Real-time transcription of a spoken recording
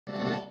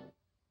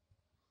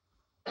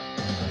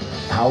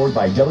Powered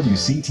by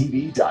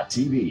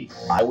WCTV.tv.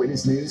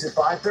 Eyewitness News at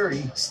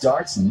 5:30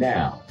 starts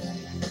now.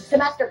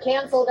 Semester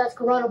canceled as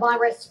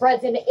coronavirus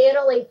spreads in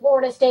Italy.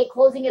 Florida State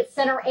closing its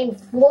center in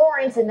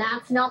Florence, and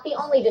that's not the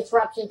only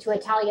disruption to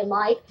Italian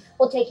life.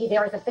 We'll take you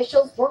there as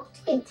officials work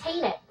to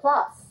contain it.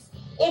 Plus,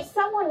 if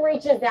someone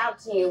reaches out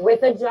to you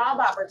with a job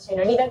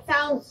opportunity that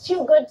sounds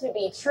too good to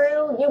be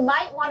true, you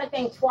might want to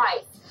think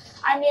twice.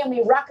 I'm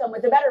Naomi Ruckham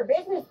with the Better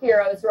Business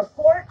Bureau's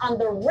report on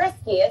the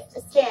riskiest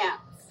scams.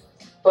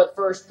 But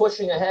first,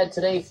 pushing ahead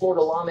today,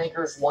 Florida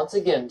lawmakers once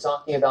again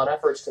talking about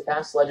efforts to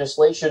pass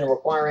legislation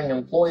requiring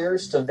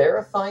employers to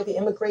verify the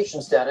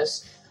immigration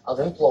status of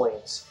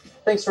employees.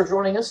 Thanks for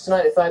joining us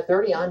tonight at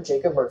 5:30. I'm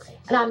Jacob Murphey.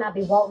 And I'm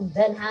Abby Walton.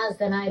 Ben has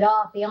the night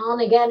off. The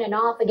on-again and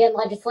off-again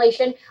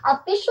legislation,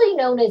 officially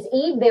known as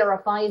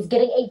E-Verify, is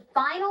getting a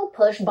final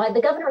push by the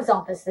governor's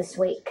office this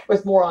week.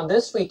 With more on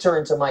this, we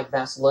turn to Mike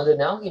Vasalinda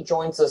now. He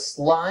joins us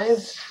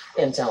live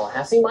in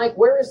Tallahassee. Mike,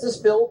 where is this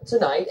bill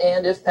tonight?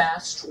 And if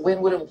passed,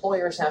 when would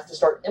employers have to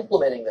start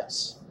implementing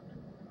this?